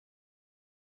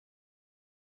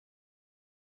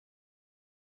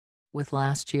With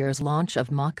last year's launch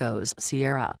of macOS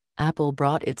Sierra, Apple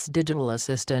brought its digital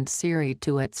assistant Siri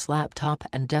to its laptop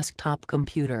and desktop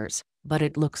computers, but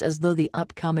it looks as though the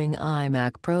upcoming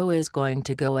iMac Pro is going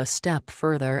to go a step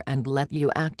further and let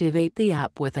you activate the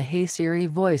app with a "Hey Siri"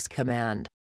 voice command.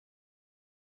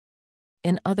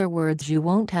 In other words, you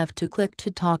won't have to click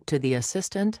to talk to the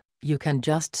assistant, you can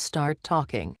just start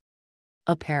talking.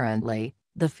 Apparently,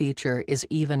 the feature is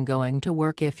even going to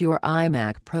work if your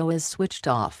iMac Pro is switched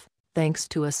off, thanks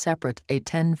to a separate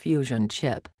A10 Fusion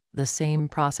chip, the same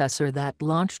processor that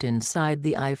launched inside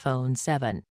the iPhone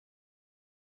 7.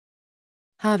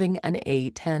 Having an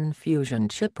A10 Fusion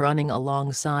chip running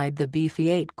alongside the beefy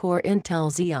 8-core Intel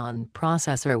Xeon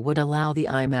processor would allow the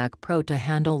iMac Pro to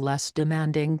handle less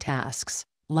demanding tasks,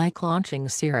 like launching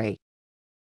Siri.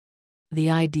 The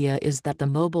idea is that the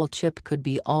mobile chip could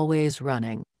be always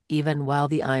running, even while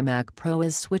the iMac Pro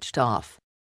is switched off,